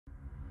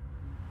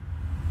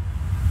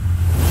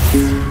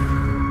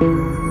As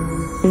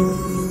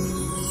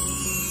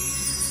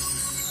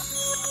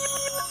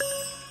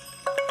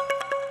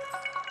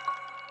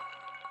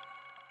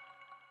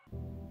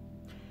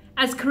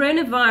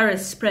coronavirus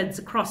spreads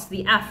across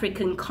the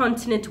African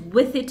continent,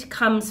 with it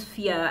comes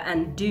fear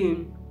and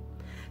doom.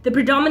 The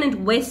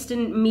predominant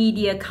Western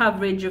media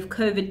coverage of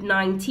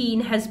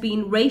COVID-19 has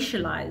been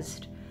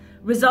racialized,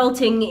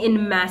 resulting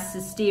in mass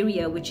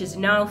hysteria, which is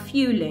now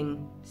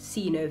fueling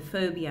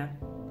Sinophobia.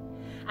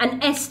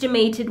 An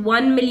estimated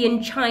 1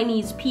 million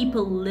Chinese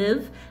people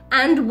live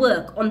and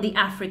work on the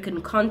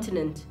African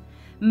continent.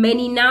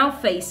 Many now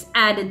face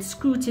added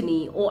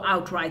scrutiny or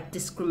outright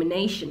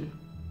discrimination.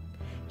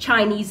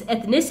 Chinese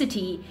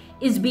ethnicity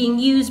is being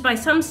used by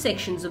some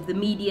sections of the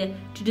media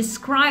to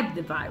describe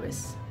the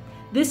virus.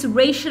 This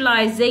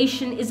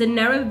racialization is a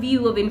narrow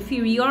view of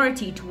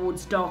inferiority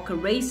towards darker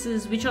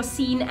races, which are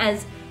seen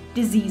as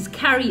disease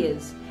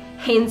carriers.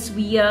 Hence,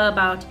 we hear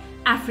about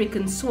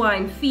African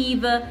swine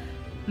fever,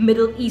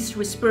 Middle East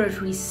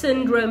respiratory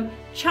syndrome,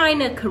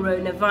 China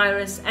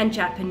coronavirus, and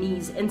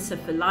Japanese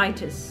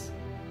encephalitis.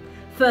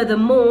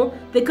 Furthermore,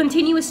 the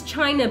continuous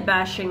China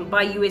bashing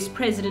by US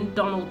President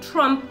Donald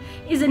Trump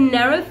is a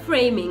narrow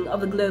framing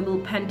of a global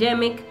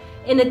pandemic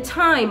in a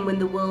time when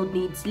the world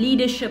needs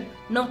leadership,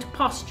 not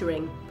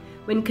posturing,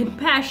 when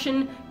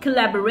compassion,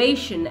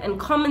 collaboration, and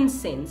common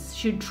sense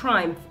should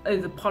triumph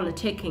over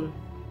politicking.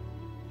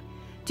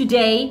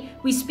 Today,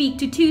 we speak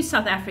to two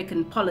South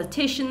African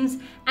politicians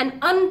and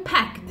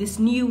unpack this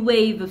new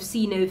wave of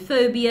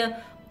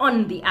xenophobia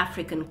on the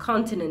African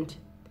continent.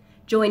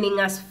 Joining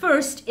us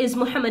first is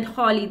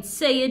Khalid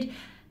Sayed.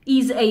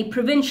 He's a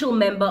provincial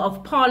member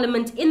of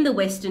parliament in the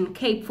Western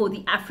Cape for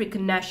the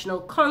African National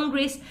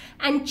Congress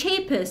and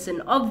chairperson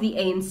of the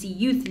ANC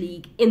Youth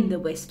League in the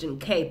Western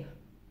Cape.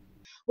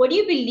 What do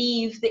you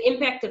believe the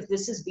impact of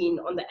this has been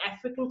on the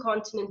African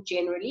continent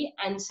generally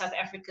and South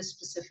Africa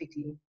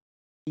specifically?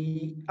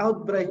 The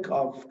outbreak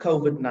of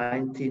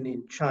COVID-19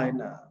 in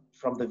China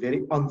from the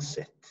very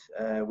onset,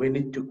 when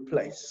it took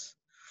place,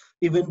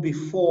 even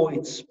before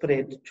it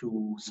spread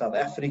to South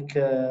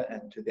Africa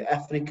and to the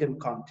African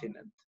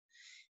continent,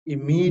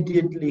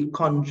 immediately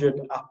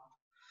conjured up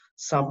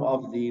some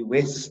of the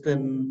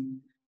Western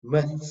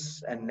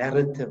myths and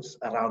narratives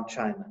around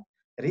China.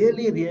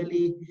 Really,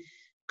 really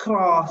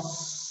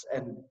crass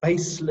and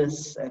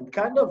baseless and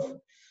kind of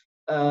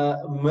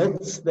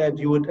myths that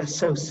you would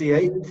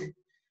associate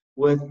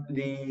with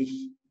the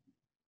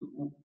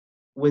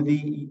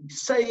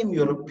same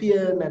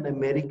European and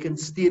American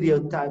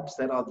stereotypes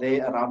that are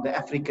there around the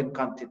African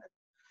continent.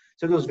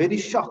 So it was very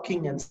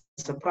shocking and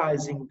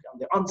surprising on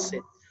the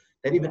onset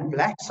that even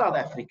black South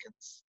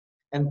Africans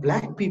and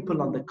black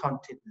people on the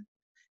continent,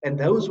 and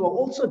those who are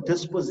also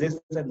dispossessed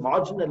and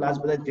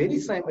marginalized by that very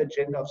same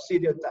agenda of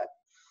stereotype,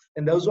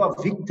 and those who are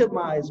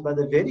victimized by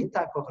the very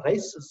type of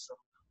racism,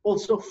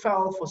 also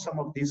fell for some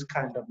of these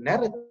kind of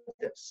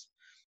narratives.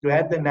 You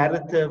had the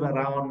narrative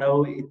around,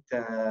 no,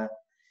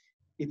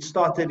 it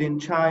started in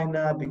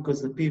China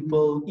because the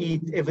people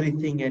eat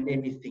everything and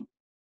anything.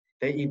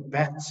 They eat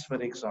bats,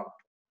 for example.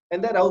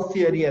 And that whole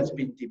theory has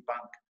been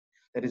debunked.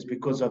 That is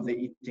because of the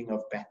eating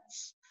of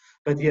bats.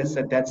 But yes,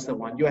 that's the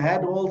one. You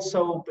had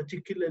also,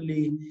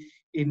 particularly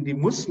in the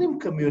Muslim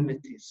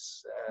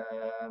communities,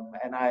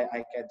 and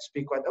I can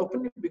speak quite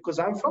openly because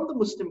I'm from the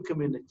Muslim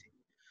community.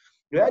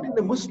 You had in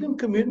the Muslim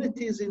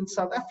communities in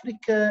South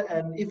Africa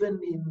and even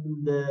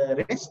in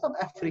the rest of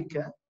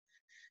Africa,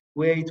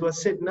 where it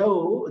was said,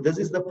 no, this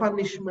is the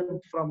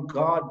punishment from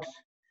God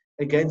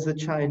against the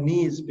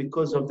Chinese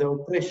because of the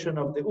oppression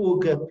of the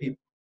Uyghur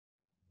people.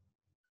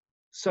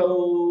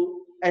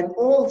 So, and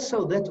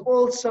also, that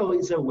also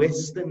is a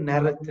Western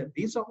narrative.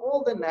 These are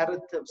all the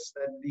narratives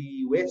that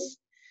the West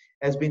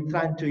has been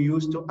trying to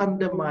use to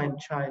undermine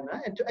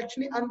China and to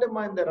actually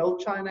undermine the role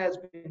China has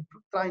been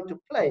trying to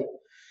play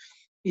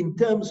in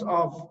terms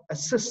of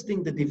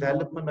assisting the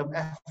development of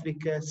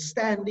Africa,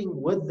 standing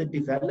with the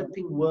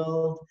developing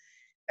world,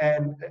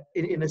 and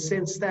in a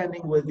sense,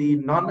 standing with the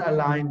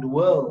non-aligned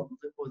world,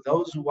 or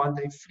those who want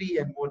a free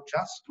and more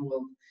just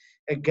world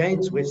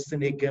against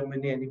Western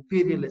hegemony and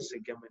imperialist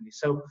hegemony.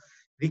 So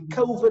the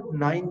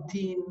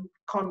COVID-19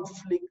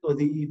 conflict, or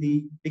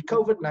the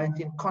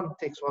COVID-19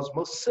 context was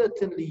most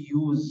certainly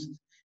used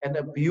and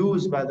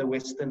abused by the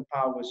Western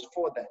powers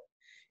for that.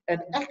 And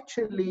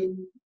actually,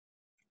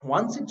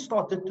 once it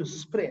started to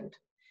spread,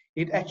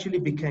 it actually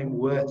became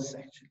worse,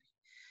 actually.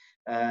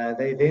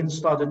 They then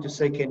started to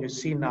say, can you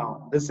see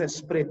now, this has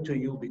spread to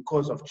you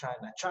because of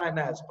China.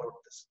 China has brought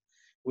this.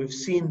 We've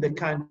seen the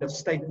kind of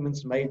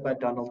statements made by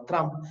Donald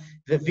Trump,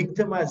 the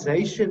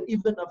victimization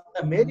even of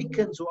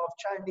Americans who are of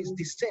Chinese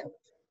descent.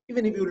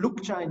 Even if you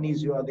look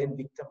Chinese, you are then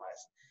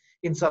victimized.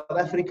 In South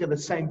Africa, the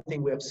same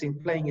thing we have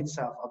seen playing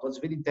itself out. What's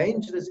very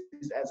dangerous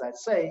is, as I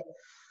say,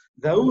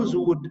 those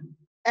who would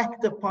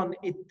act upon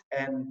it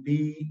and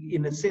be,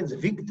 in a sense,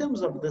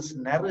 victims of this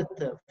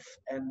narrative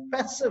and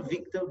passive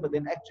victims, but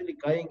then actually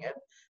going and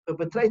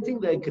perpetrating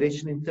the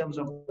aggression in terms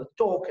of the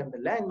talk and the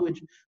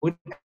language would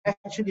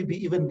actually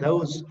be even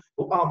those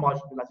who are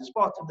marginalized as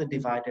part of the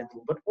divide and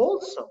rule. But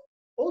also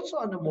also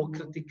on a more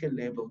critical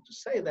level to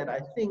say that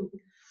I think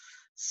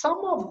some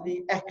of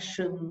the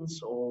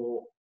actions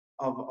or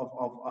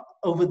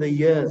over the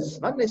years,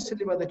 not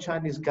necessarily by the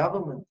Chinese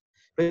government,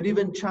 but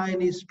even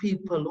Chinese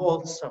people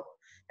also,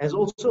 has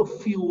also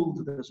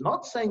fueled this.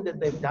 Not saying that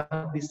they've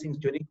done these things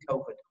during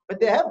COVID, but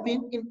they have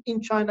been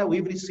in China.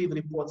 We've received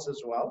reports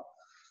as well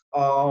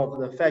of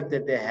the fact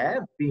that there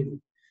have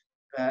been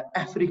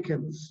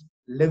Africans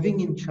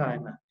living in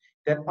China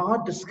that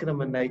are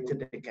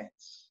discriminated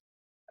against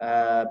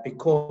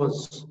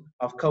because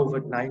of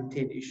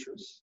COVID-19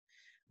 issues,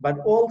 but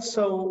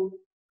also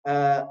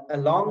a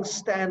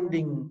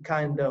long-standing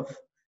kind of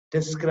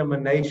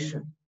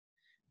discrimination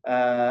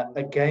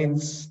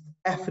against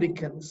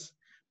Africans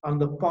on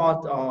the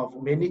part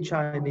of many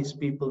Chinese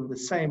people in the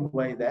same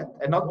way that,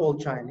 and not all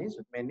Chinese,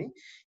 but many,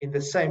 in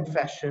the same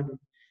fashion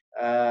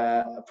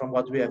from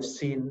what we have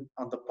seen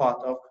on the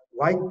part of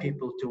white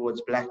people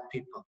towards black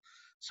people.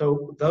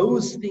 So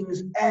those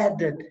things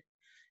added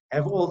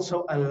have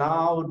also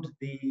allowed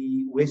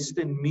the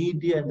Western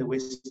media and the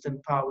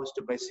Western powers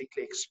to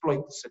basically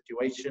exploit the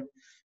situation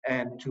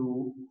and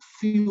to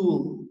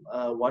fuel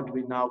what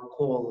we now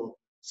call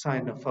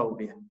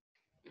Sinophobia.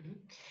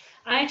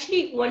 I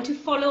actually want to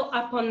follow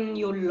up on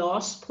your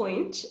last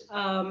point,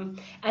 and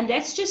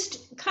that's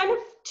just kind of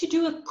to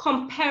do a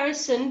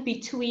comparison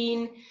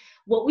between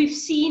what we've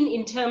seen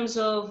in terms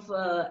of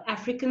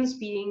Africans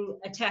being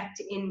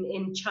attacked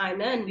in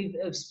China, and we've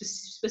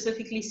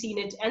specifically seen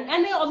it, and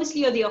there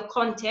obviously are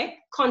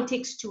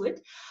context to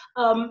it.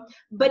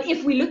 But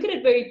if we look at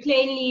it very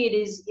plainly, it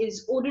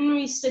is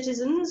ordinary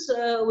citizens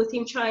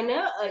within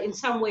China in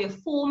some way or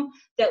form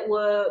that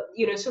were,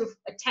 sort of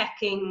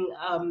attacking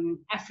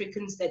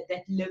Africans that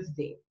live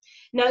there.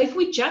 Now, if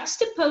we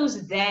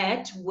juxtapose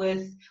that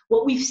with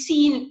what we've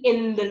seen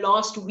in the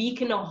last week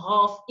and a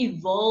half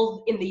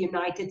evolve in the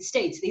United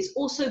States, there's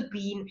also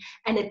been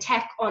an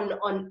attack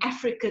on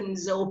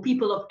Africans or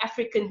people of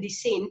African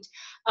descent,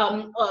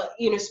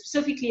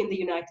 specifically in the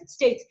United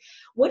States.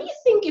 What do you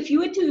think, if you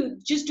were to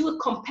just do a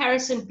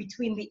comparison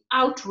between the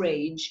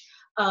outrage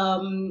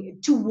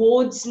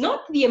towards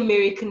not the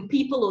American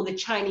people or the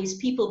Chinese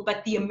people,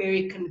 but the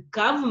American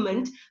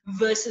government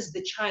versus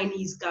the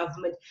Chinese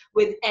government,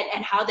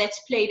 and how that's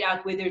played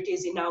out, whether it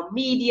is in our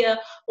media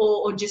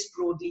or just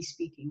broadly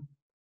speaking?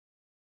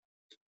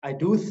 I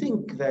do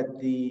think that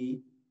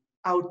the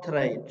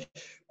outrage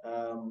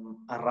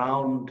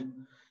around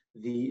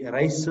the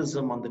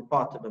racism on the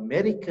part of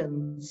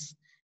Americans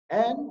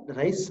and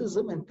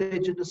racism and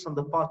prejudice on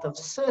the part of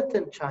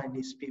certain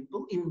Chinese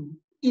people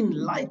in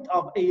light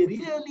of a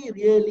really,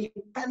 really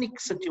panic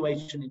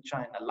situation in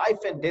China, life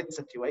and death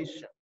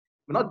situation.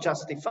 We're not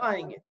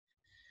justifying it.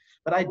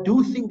 But I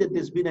do think that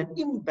there's been an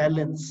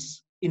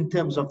imbalance in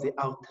terms of the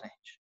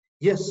outrage.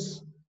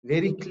 Yes,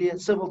 very clear,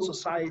 civil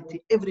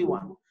society,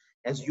 everyone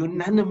has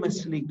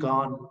unanimously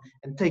gone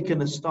and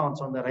taken a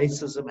stance on the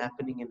racism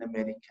happening in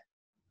America.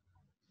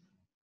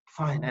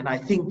 Fine, and I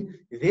think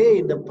there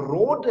in the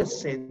broader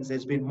sense,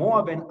 there's been more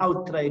of an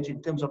outrage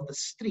in terms of the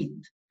street,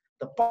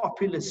 the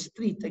popular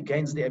street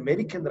against the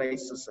American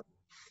racism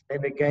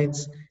and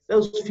against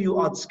those few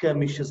odd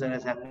skirmishes that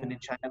has happened in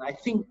China. And I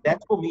think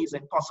that for me is a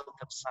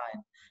positive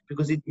sign,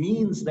 because it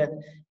means that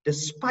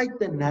despite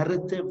the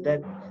narrative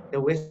that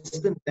the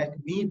Western black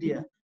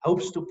media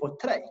hopes to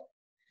portray,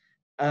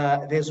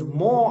 there's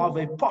more of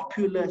a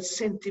popular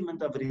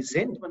sentiment of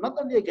resentment, not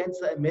only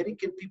against the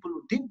American people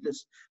who did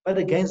this, but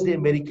against the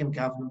American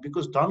government,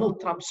 because Donald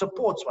Trump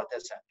supports what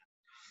has happened.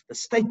 The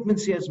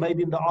statements he has made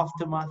in the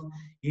aftermath,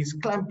 he's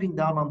clamping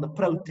down on the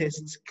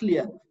protests,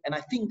 clear. And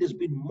I think there's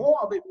been more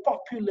of a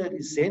popular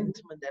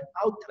resentment and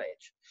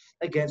outrage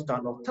against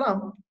Donald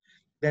Trump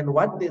than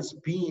what there's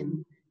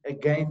been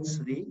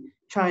against the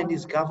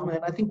Chinese government.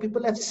 And I think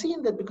people have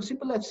seen that, because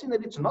people have seen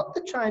that it's not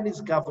the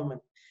Chinese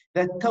government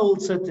that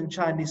told certain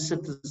Chinese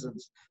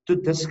citizens to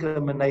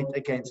discriminate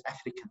against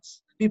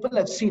Africans. People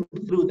have seen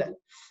through that,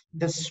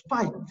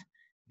 despite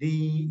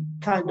the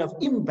kind of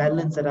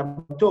imbalance that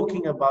I'm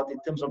talking about in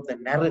terms of the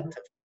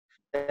narrative.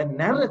 The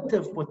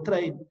narrative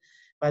portrayed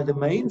by the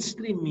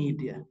mainstream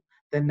media,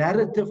 the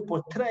narrative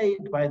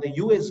portrayed by the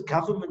US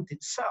government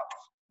itself,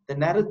 the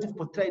narrative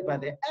portrayed by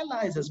their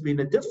allies has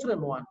been a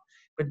different one.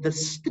 But the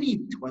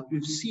street, what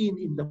we've seen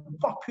in the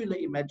popular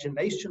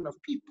imagination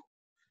of people,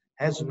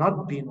 has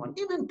not been one.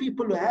 Even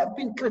people who have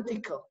been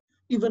critical,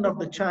 even of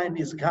the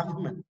Chinese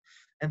government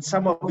and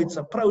some of its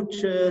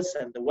approaches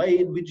and the way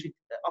in which it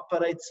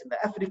operates in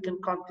the African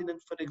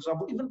continent, for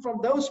example, even from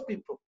those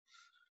people,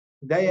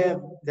 they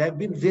have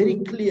been very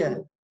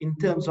clear in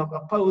terms of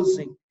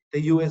opposing the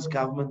US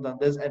government on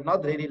this and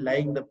not really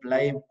laying the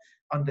blame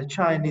on the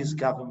Chinese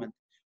government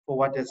for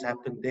what has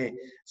happened there.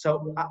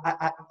 So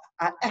I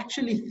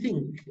actually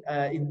think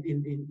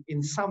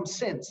in some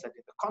sense that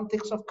in the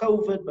context of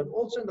COVID, but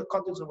also in the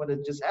context of what has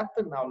just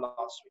happened now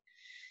last week,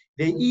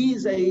 there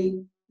is a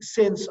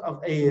sense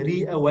of a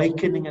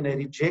reawakening and a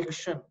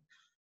rejection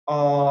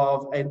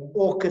of an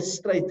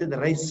orchestrated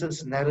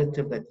racist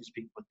narrative that is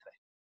being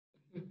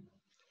portrayed.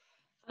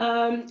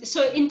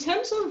 So in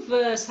terms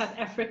of South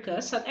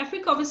Africa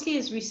obviously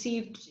has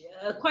received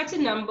quite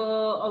a number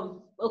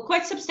of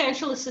quite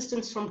substantial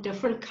assistance from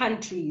different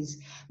countries.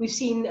 We've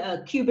seen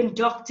Cuban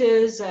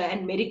doctors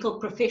and medical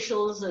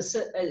professionals,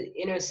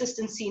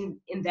 assistance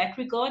in that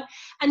regard.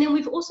 And then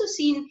we've also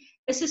seen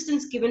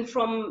assistance given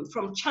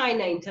from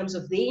China in terms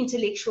of their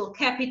intellectual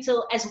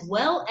capital, as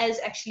well as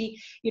actually,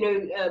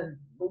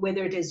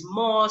 whether it is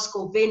masks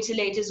or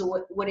ventilators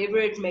or whatever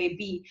it may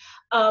be.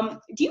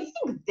 Do you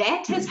think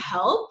that has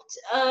helped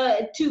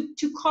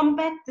to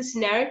combat this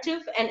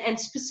narrative and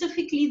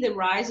specifically the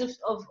rise of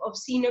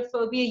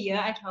xenophobia here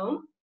at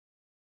home?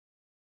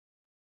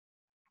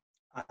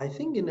 I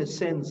think in a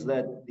sense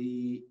that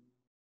the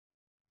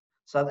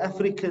South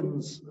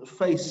Africans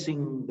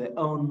facing their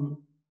own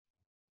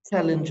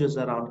challenges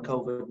around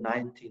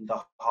COVID-19,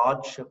 the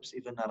hardships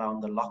even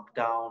around the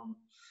lockdown,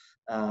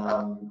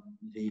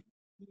 the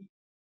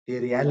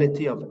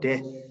reality of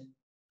death,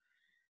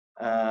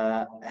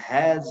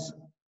 has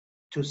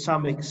to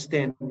some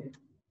extent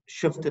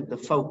shifted the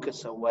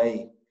focus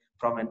away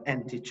from an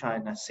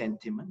anti-China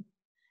sentiment,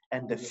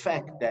 and the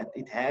fact that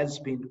it has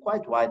been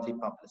quite widely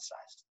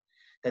publicized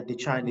that the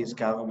Chinese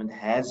government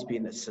has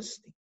been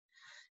assisting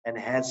and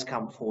has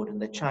come forward,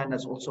 and that China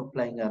is also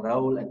playing a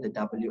role at the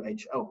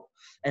WHO.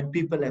 And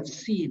people have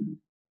seen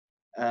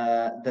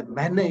the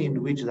manner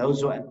in which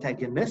those who are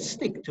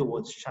antagonistic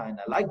towards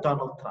China, like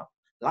Donald Trump,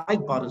 like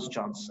Boris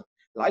Johnson,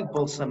 like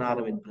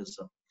Bolsonaro in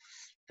Brazil,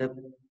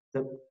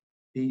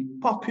 the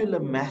popular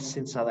mass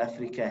in South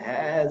Africa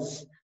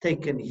has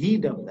taken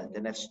heed of that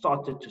and have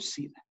started to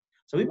see that.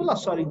 So people are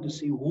starting to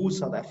see who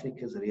South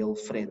Africa's real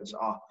friends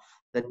are.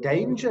 The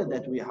danger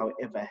that we,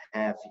 however,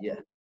 have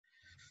here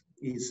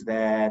is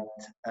that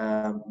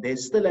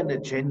there's still an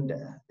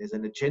agenda. There's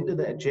an agenda,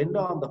 the agenda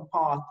on the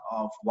part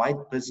of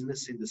white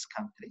business in this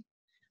country,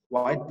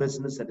 white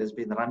business that has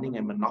been running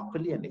a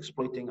monopoly and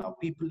exploiting our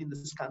people in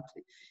this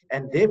country,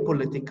 and their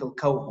political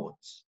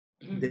cohorts,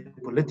 the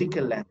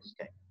political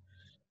landscape,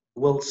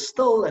 will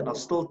still and are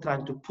still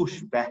trying to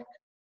push back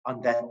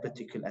on that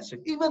particular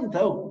aspect. Even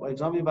though, for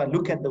example, if I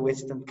look at the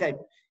Western Cape,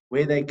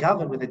 where they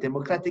govern, where the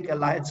Democratic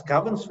Alliance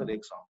governs, for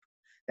example,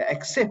 they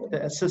accept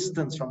the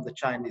assistance from the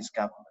Chinese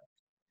government.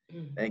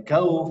 They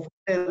go for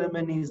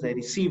ceremonies, they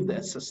receive the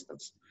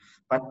assistance.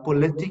 But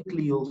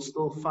politically, you'll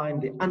still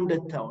find the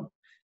undertone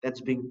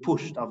that's being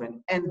pushed of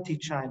an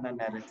anti-China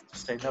narrative to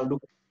say, no,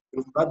 look,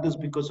 we've got this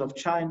because of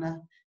China.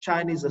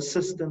 Chinese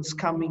assistance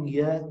coming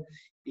here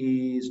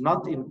is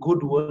not in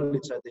goodwill.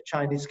 It's that the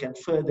Chinese can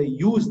further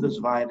use this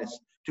virus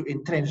to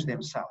entrench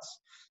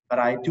themselves. But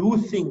I do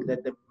think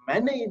that the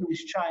manner in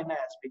which China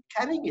has been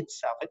carrying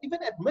itself, and even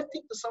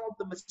admitting to some of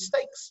the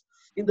mistakes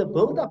in the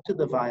build-up to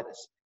the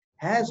virus,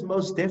 has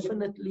most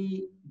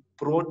definitely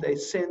brought a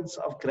sense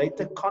of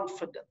greater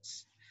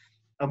confidence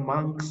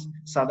amongst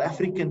South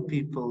African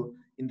people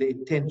in the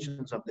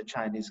intentions of the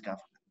Chinese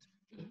government.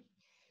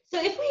 So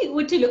if we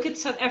were to look at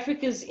South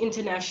Africa's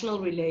international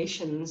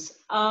relations,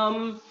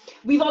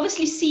 we've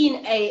obviously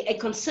seen a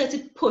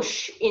concerted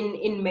push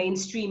in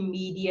mainstream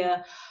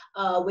media,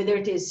 whether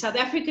it is South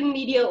African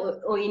media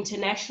or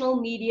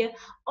international media,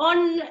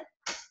 on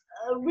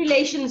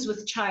relations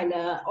with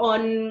China,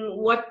 on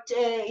what,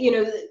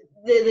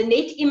 the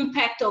net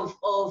impact of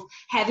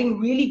having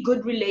really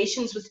good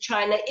relations with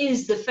China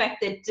is the fact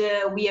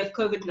that we have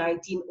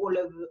COVID-19 all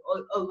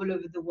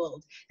over the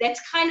world. That's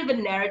kind of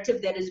a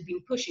narrative that has been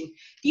pushing.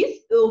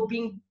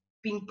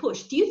 Being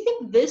pushed. Do you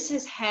think this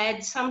has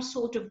had some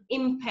sort of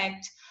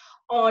impact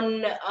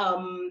on,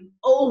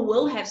 or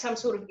will have some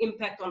sort of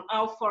impact on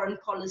our foreign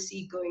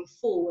policy going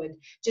forward,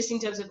 just in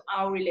terms of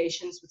our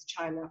relations with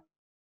China?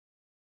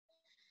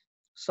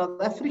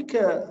 South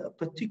Africa,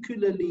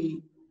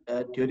 particularly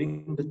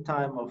during the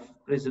time of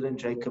President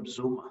Jacob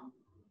Zuma,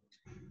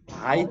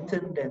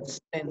 heightened and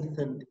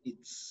strengthened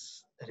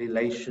its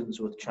relations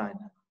with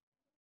China.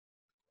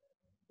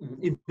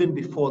 Even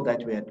before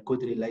that, we had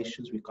good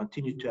relations. We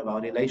continue to have.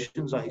 Our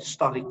relations are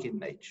historic in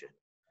nature.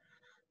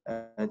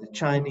 The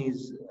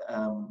Chinese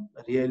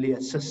really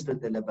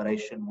assisted the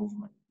liberation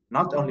movement,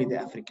 not only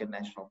the African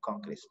National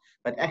Congress,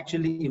 but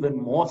actually even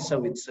more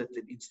so in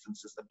certain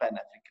instances, the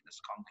Pan-Africanist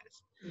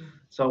Congress.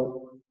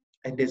 So,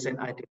 and there's an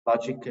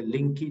ideological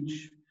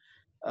linkage.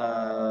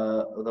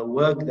 The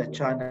work that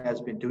China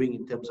has been doing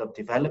in terms of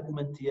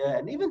development here,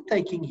 and even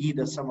taking heed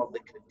of some of the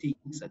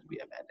critiques that we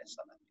have had as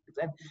South Africans.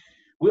 And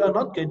we are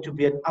not going to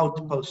be an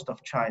outpost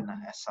of China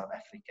as South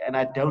Africa, and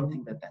I don't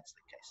think that that's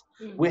the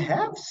case. We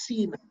have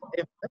seen,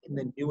 however, in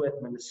the new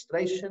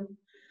administration,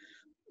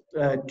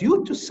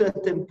 due to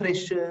certain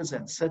pressures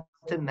and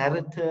certain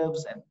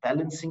narratives and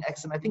balancing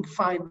acts, and I think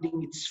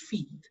finding its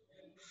feet,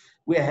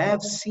 we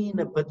have seen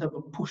a bit of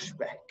a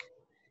pushback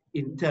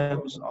in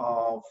terms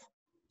of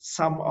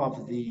some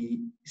of the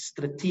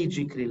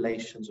strategic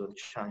relations with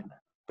China.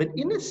 But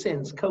in a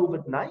sense,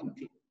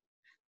 COVID-19,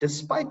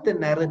 despite the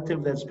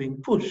narrative that's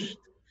being pushed,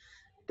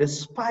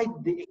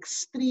 despite the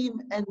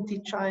extreme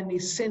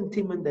anti-Chinese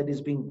sentiment that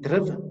is being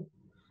driven,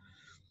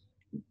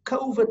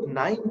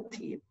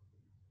 COVID-19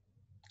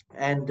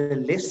 and the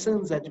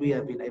lessons that we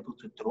have been able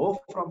to draw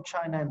from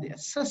China and the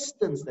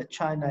assistance that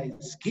China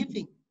is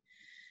giving,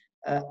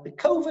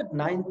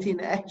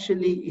 COVID-19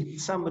 actually, in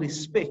some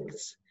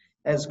respects,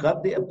 has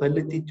got the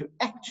ability to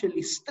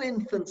actually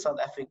strengthen South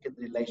African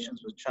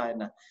relations with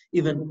China,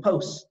 even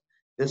post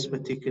this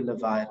particular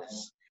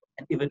virus,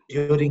 and even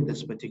during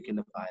this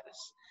particular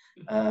virus,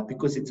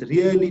 because it's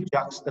really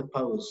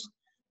juxtaposed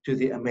to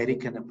the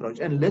American approach.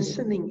 And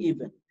listening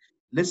even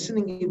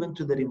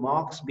to the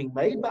remarks being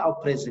made by our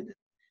president,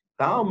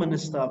 our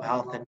Minister of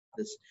Health and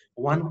others,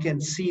 one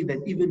can see that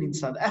even in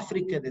South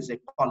Africa, there's a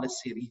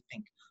policy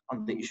rethink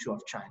on the issue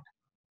of China.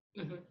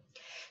 Mm-hmm.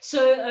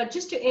 So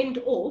just to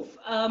end off,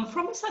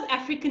 from a South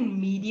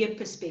African media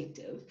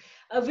perspective,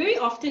 very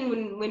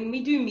often when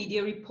we do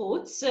media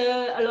reports,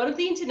 a lot of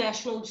the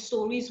international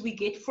stories we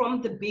get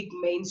from the big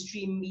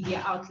mainstream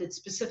media outlets,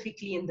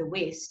 specifically in the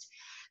West.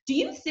 Do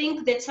you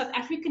think that South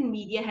African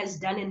media has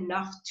done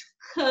enough to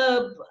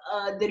curb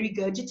the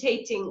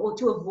regurgitating, or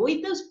to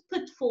avoid those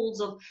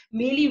pitfalls of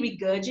merely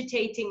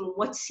regurgitating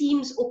what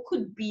seems or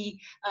could be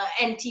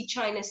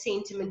anti-China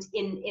sentiment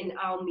in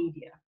our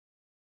media?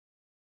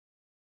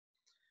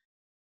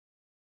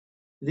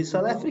 The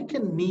South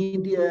African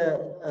media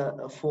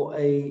for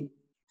a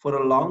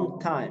long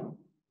time,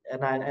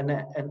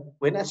 and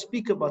when I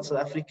speak about South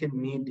African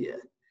media,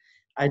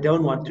 I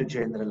don't want to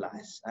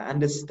generalize. I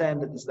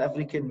understand that the South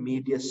African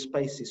media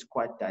space is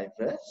quite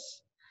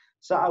diverse.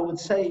 So I would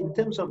say, in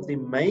terms of the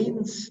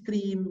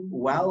mainstream,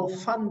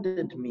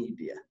 well-funded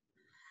media,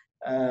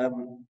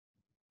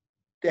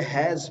 there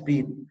has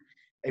been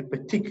a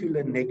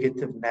particular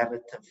negative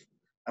narrative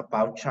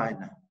about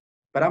China.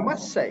 But I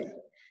must say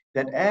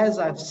that, as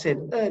I've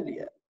said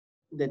earlier,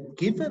 that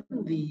given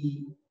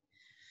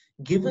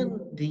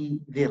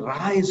the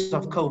rise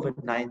of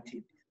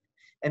COVID-19,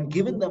 and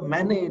given the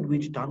manner in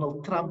which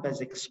Donald Trump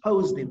has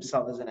exposed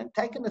himself as an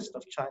antagonist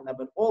of China,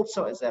 but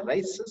also as a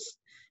racist,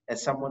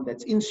 as someone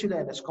that's insular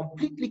and is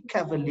completely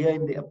cavalier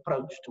in the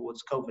approach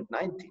towards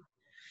COVID-19,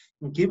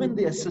 given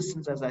the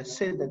assistance, as I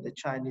said, that the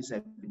Chinese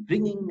have been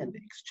bringing, and the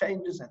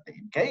exchanges and the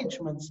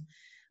engagements,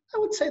 I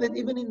would say that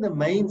even in the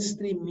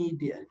mainstream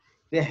media,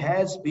 there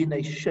has been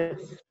a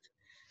shift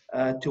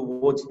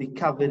towards the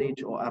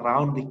coverage, or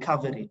around the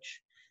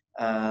coverage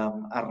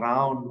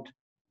around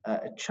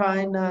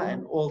China,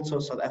 and also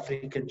South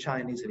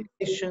African-Chinese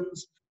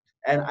relations.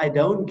 And I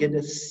don't get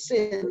a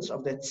sense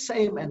of that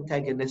same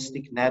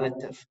antagonistic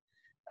narrative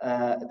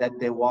that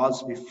there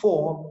was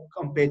before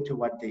compared to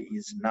what there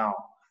is now.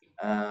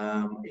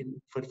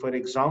 For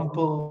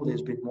example,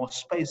 there's been more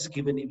space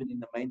given even in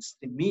the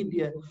mainstream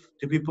media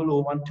to people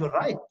who want to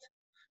write,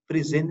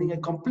 presenting a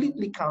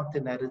completely counter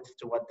narrative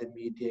to what the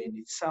media in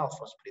itself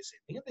was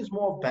presenting. And there's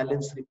more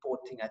balanced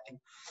reporting, I think.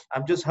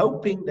 I'm just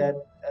hoping that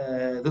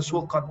this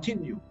will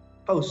continue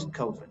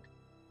post-COVID.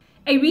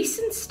 A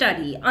recent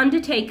study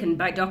undertaken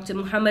by Dr.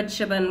 Muhammad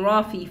Shaban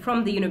Rafi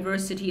from the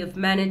University of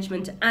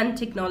Management and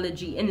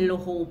Technology in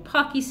Lahore,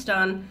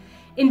 Pakistan,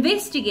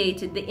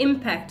 investigated the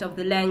impact of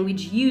the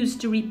language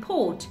used to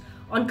report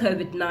on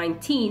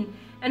COVID-19,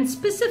 and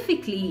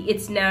specifically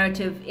its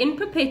narrative in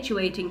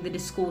perpetuating the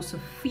discourse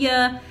of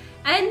fear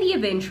and the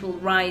eventual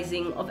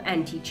rising of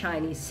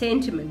anti-Chinese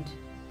sentiment.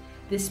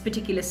 This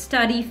particular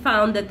study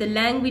found that the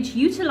language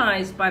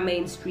utilized by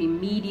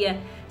mainstream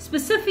media,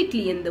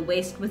 specifically in the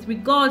West with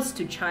regards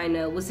to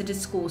China, was a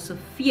discourse of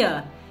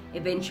fear,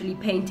 eventually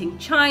painting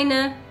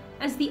China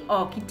as the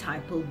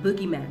archetypal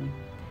boogeyman.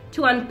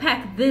 To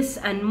unpack this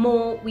and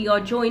more, we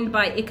are joined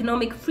by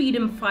Economic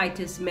Freedom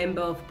Fighters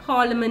Member of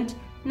Parliament,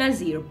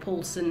 Nazier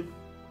Paulsen.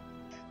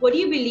 What do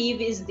you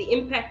believe is the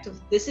impact of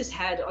this has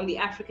had on the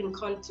African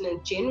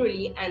continent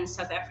generally and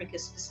South Africa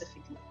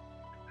specifically?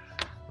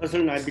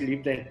 Personally, I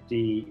believe that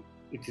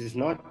it is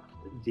not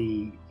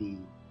the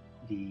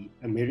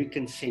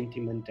American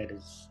sentiment that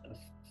has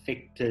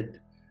affected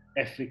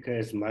Africa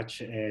as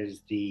much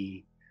as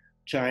the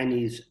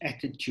Chinese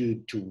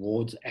attitude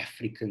towards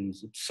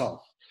Africans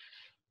itself.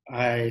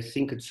 I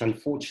think it's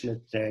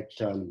unfortunate that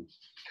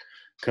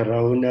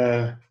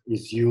Corona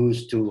is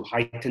used to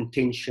heighten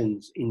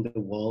tensions in the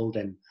world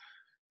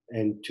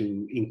and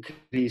to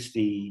increase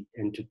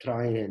and to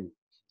try and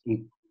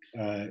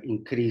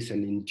increase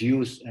and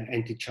induce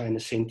anti-China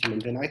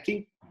sentiment. And I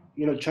think,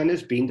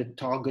 China's been the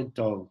target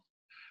of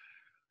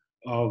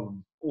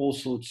all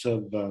sorts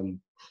of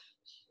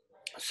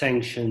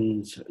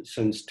sanctions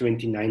since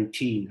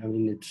 2019. I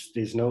mean,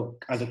 there's no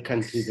other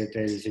country that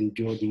has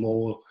endured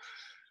more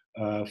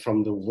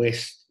from the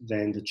West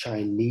than the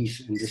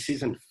Chinese. And this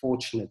is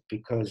unfortunate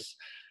because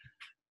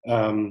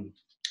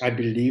I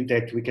believe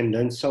that we can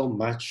learn so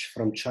much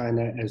from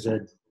China as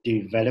a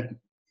developing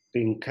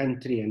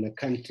country, and a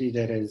country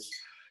that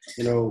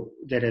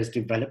has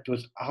developed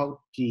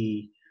without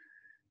the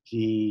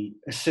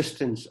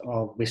assistance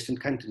of Western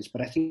countries.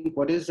 But I think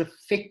what has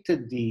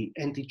affected the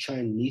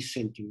anti-Chinese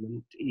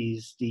sentiment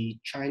is the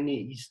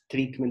Chinese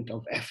treatment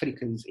of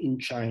Africans in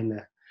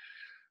China.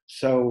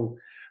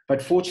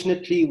 But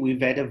fortunately,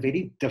 we've had a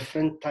very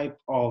different type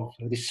of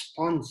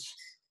response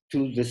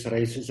to this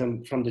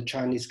racism from the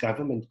Chinese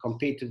government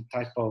compared to the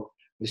type of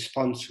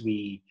response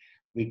we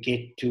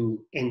get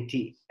to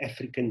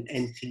anti-African,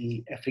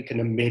 anti-African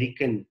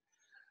American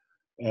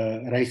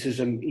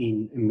racism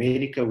in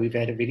America. We've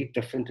had a very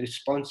different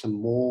response, a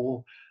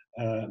more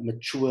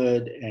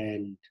matured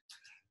and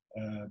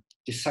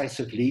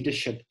decisive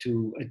leadership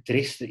to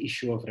address the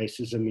issue of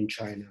racism in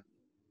China.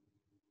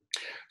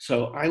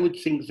 So I would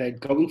think that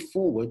going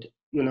forward,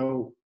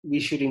 we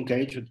should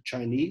engage with the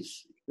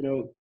Chinese,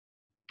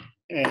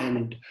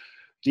 and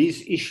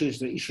these issues,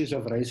 the issues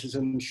of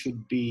racism,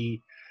 should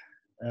be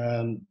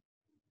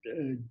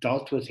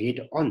dealt with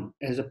head on,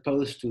 as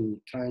opposed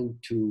to trying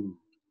to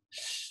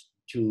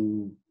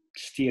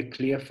steer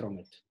clear from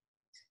it.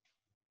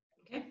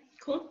 Okay,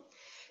 cool.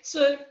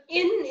 So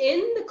in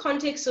the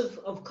context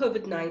of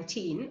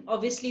COVID-19,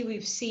 obviously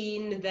we've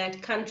seen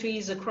that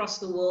countries across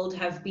the world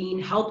have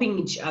been helping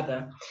each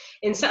other.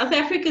 In South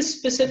Africa's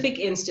specific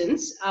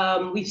instance,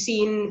 we've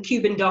seen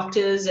Cuban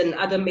doctors and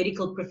other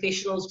medical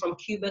professionals from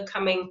Cuba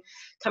coming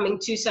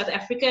to South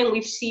Africa, and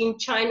we've seen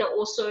China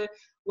also,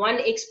 one,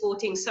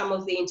 exporting some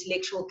of the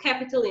intellectual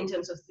capital in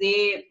terms of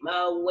their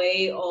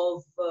way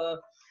of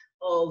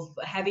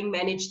having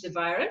managed the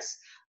virus.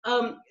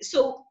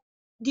 So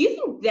do you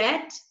think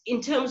that, in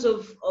terms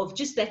of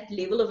just that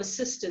level of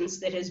assistance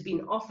that has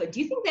been offered, do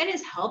you think that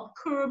has helped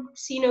curb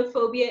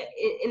xenophobia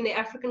in the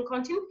African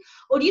continent?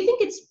 Or do you think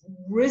it's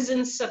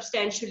risen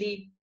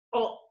substantially,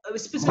 or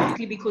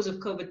specifically because of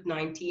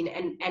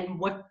COVID-19 and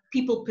what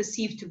people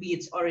perceive to be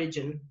its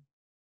origin?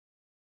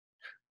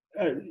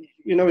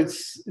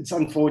 It's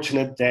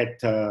unfortunate that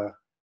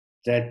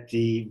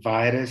the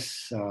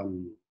virus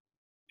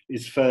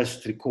is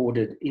first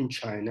recorded in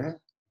China.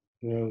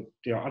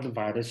 There are other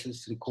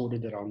viruses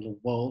recorded around the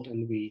world,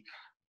 and we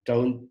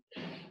don't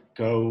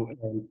go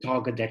and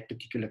target that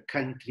particular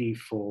country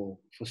for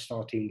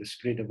starting the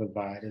spread of a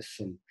virus.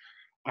 And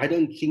I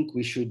don't think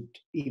we should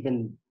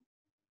even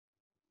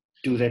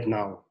do that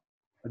now.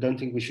 I don't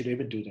think we should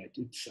ever do that.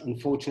 It's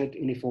unfortunate,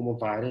 any form of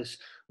virus.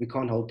 We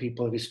can't hold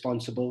people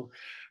responsible.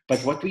 But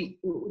what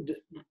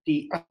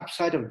the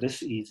upside of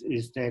this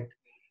is that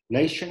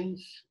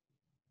nations,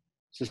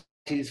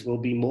 societies will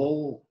be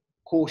more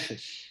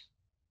cautious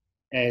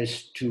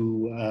as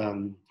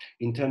to,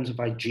 in terms of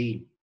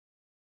hygiene,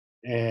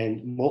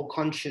 and more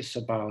conscious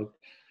about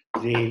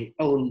their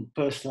own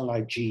personal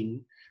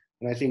hygiene.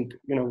 And I think,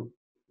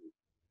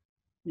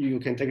 you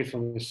can take it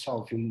from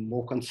yourself. You're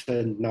more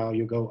concerned now.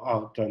 You go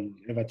out and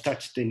have I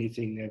touched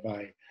anything? Have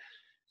I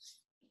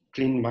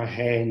cleaned my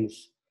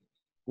hands?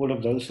 All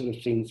of those sort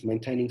of things,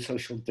 maintaining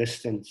social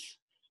distance.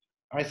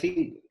 I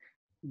think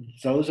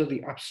those are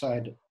the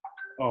upside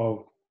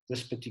of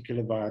this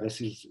particular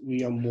virus, is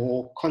we are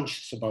more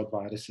conscious about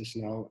viruses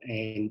now,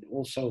 and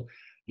also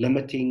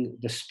limiting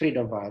the spread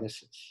of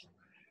viruses.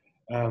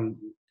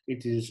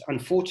 It is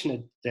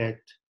unfortunate that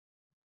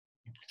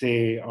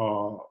there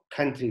are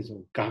countries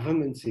or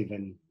governments,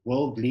 even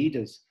world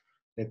leaders,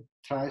 that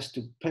tries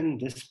to pin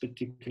this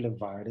particular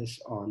virus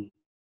on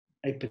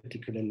a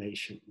particular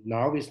nation.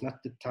 Now is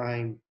not the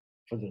time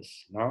for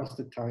this. Now is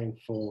the time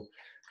for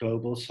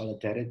global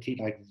solidarity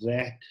like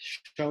that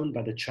shown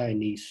by the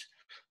Chinese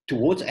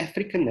towards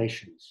African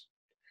nations,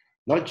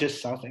 not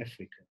just South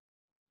Africa,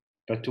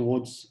 but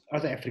towards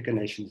other African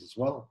nations as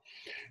well.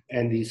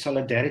 And the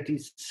solidarity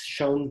is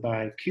shown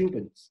by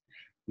Cubans,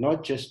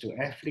 not just to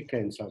Africa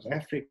and South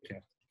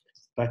Africa,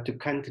 but to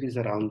countries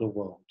around the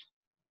world.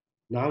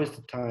 Now is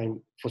the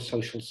time for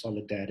social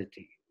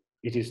solidarity.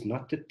 It is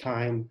not the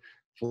time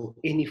for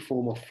any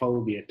form of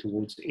phobia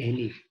towards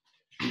any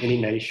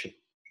nation.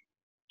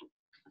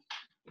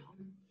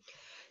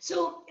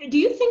 So do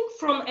you think,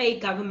 from a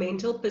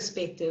governmental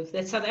perspective,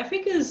 that South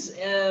Africa's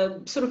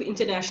sort of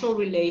international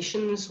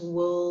relations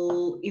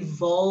will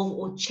evolve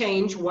or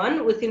change,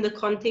 one, within the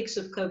context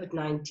of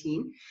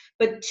COVID-19,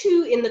 but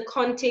two, in the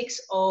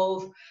context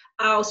of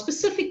our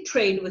specific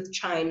trade with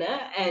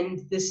China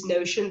and this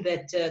notion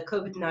that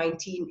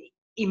COVID-19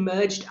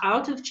 emerged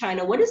out of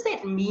China? What does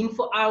that mean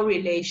for our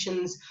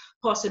relations,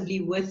 possibly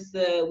with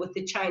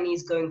the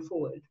Chinese going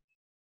forward?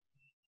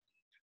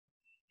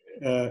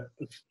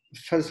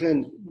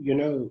 Fazlin,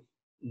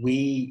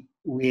 we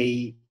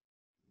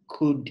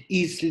could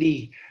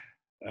easily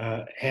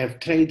have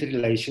trade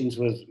relations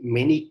with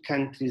many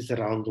countries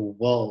around the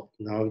world.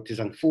 Now, it is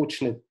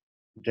unfortunate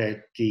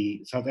that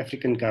the South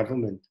African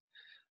government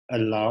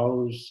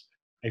allows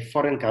a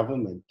foreign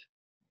government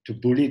to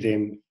bully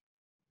them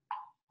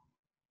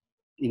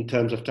in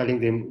terms of telling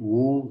them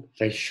who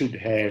they should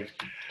have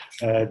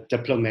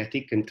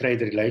diplomatic and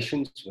trade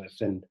relations with.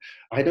 And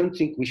I don't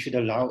think we should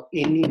allow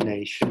any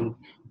nation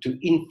to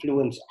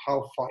influence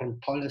our foreign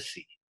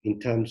policy in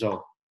terms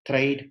of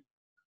trade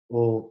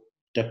or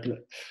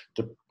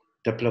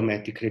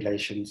diplomatic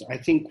relations. I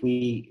think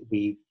we've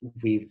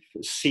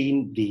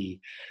seen the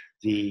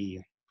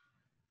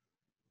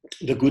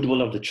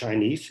goodwill of the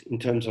Chinese in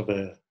terms of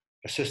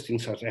assisting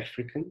South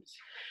Africans.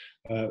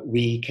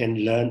 We can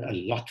learn a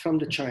lot from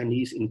the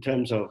Chinese in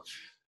terms of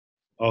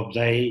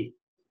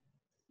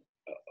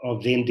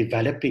them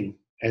developing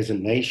as a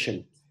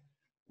nation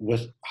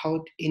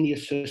without any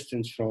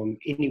assistance from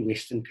any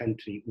Western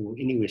country or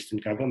any Western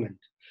government,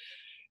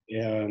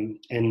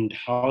 and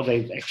how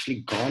they've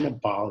actually gone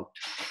about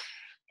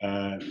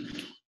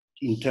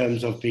in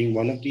terms of being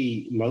one of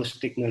the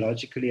most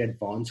technologically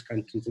advanced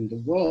countries in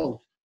the world.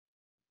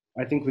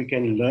 I think we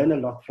can learn a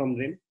lot from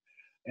them,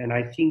 and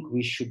I think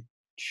we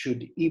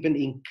should even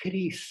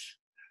increase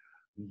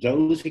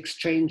those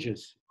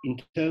exchanges in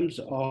terms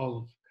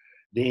of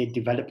their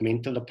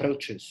developmental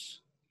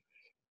approaches,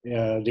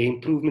 the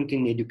improvement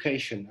in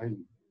education.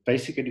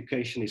 Basic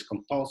education is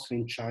compulsory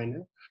in China.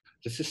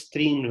 This is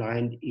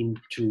streamlined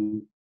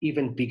into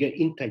even bigger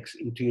intakes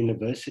into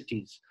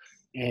universities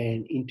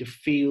and into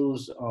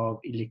fields of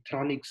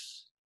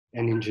electronics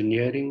and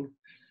engineering.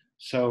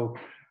 So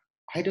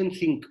I don't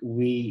think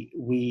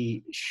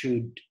we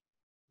should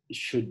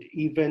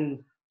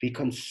even be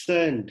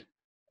concerned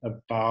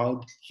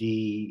about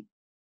the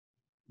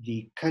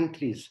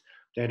countries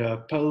that are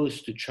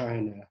opposed to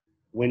China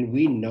when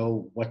we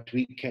know what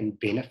we can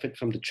benefit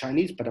from the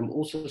Chinese. But I'm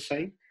also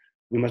saying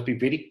we must be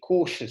very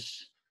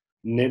cautious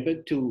never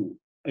to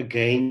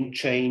again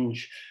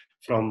change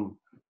from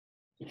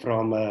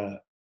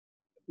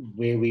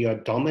where we are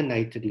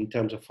dominated in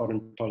terms of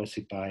foreign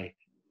policy by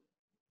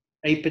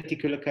a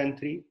particular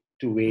country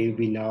to where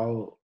we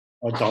now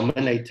are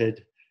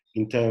dominated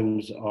in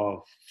terms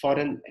of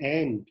foreign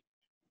and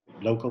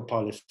local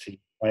policy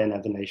by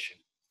another nation.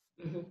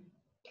 Mm-hmm.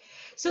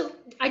 So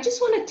I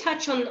just want to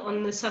touch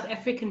on the South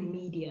African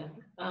media.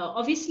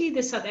 Obviously,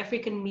 the South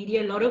African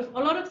media, a lot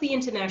of the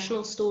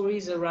international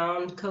stories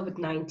around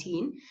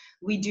COVID-19,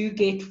 we do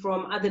get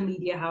from other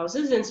media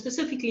houses, and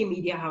specifically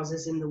media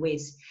houses in the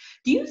West.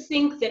 Do you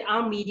think that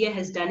our media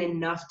has done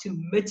enough to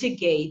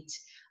mitigate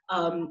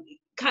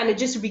kind of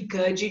just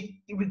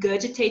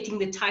regurgitating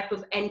the type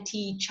of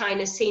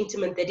anti-China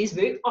sentiment that is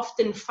very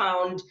often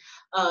found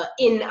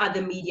in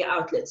other media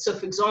outlets? So,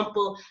 for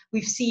example,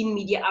 we've seen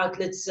media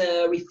outlets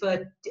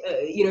refer,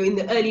 in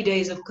the early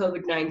days of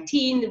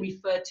COVID-19,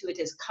 refer to it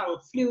as Kung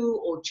flu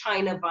or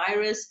China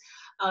virus.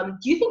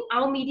 Do you think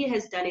our media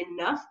has done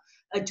enough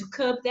to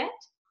curb that?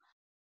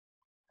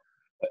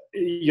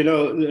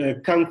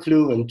 Kung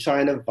flu and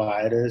China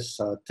virus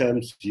are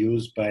terms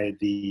used by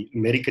the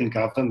American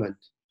government.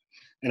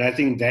 And I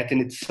think that in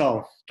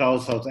itself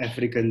tells South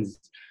Africans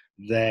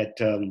that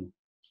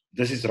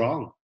this is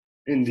wrong.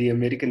 In the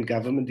American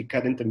government, the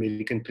current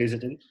American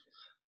president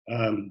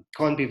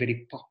can't be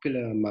very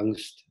popular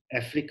amongst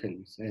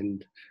Africans.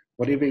 And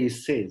whatever he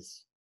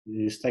says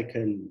is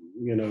taken,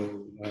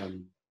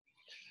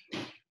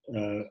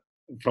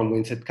 from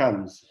whence it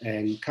comes.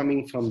 And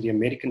coming from the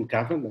American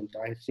government,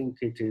 I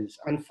think it is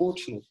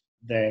unfortunate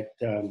that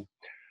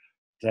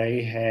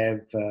they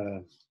have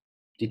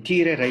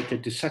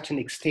deteriorated to such an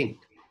extent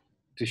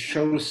to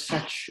show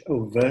such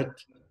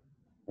overt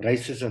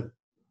racism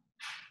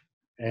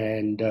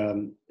and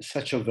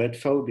such overt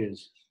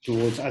phobias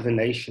towards other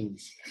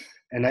nations.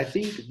 And I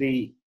think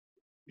the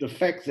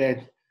fact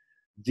that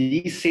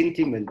these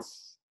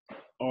sentiments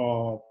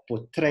are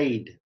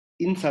portrayed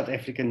in South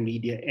African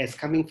media as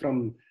coming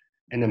from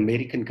an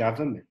American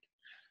government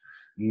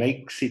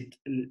makes it,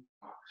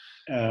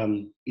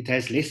 it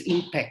has less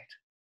impact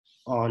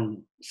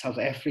on South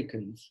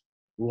Africans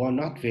who are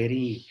not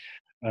very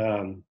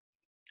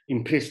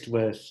impressed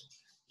with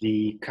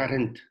the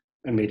current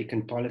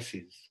American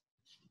policies.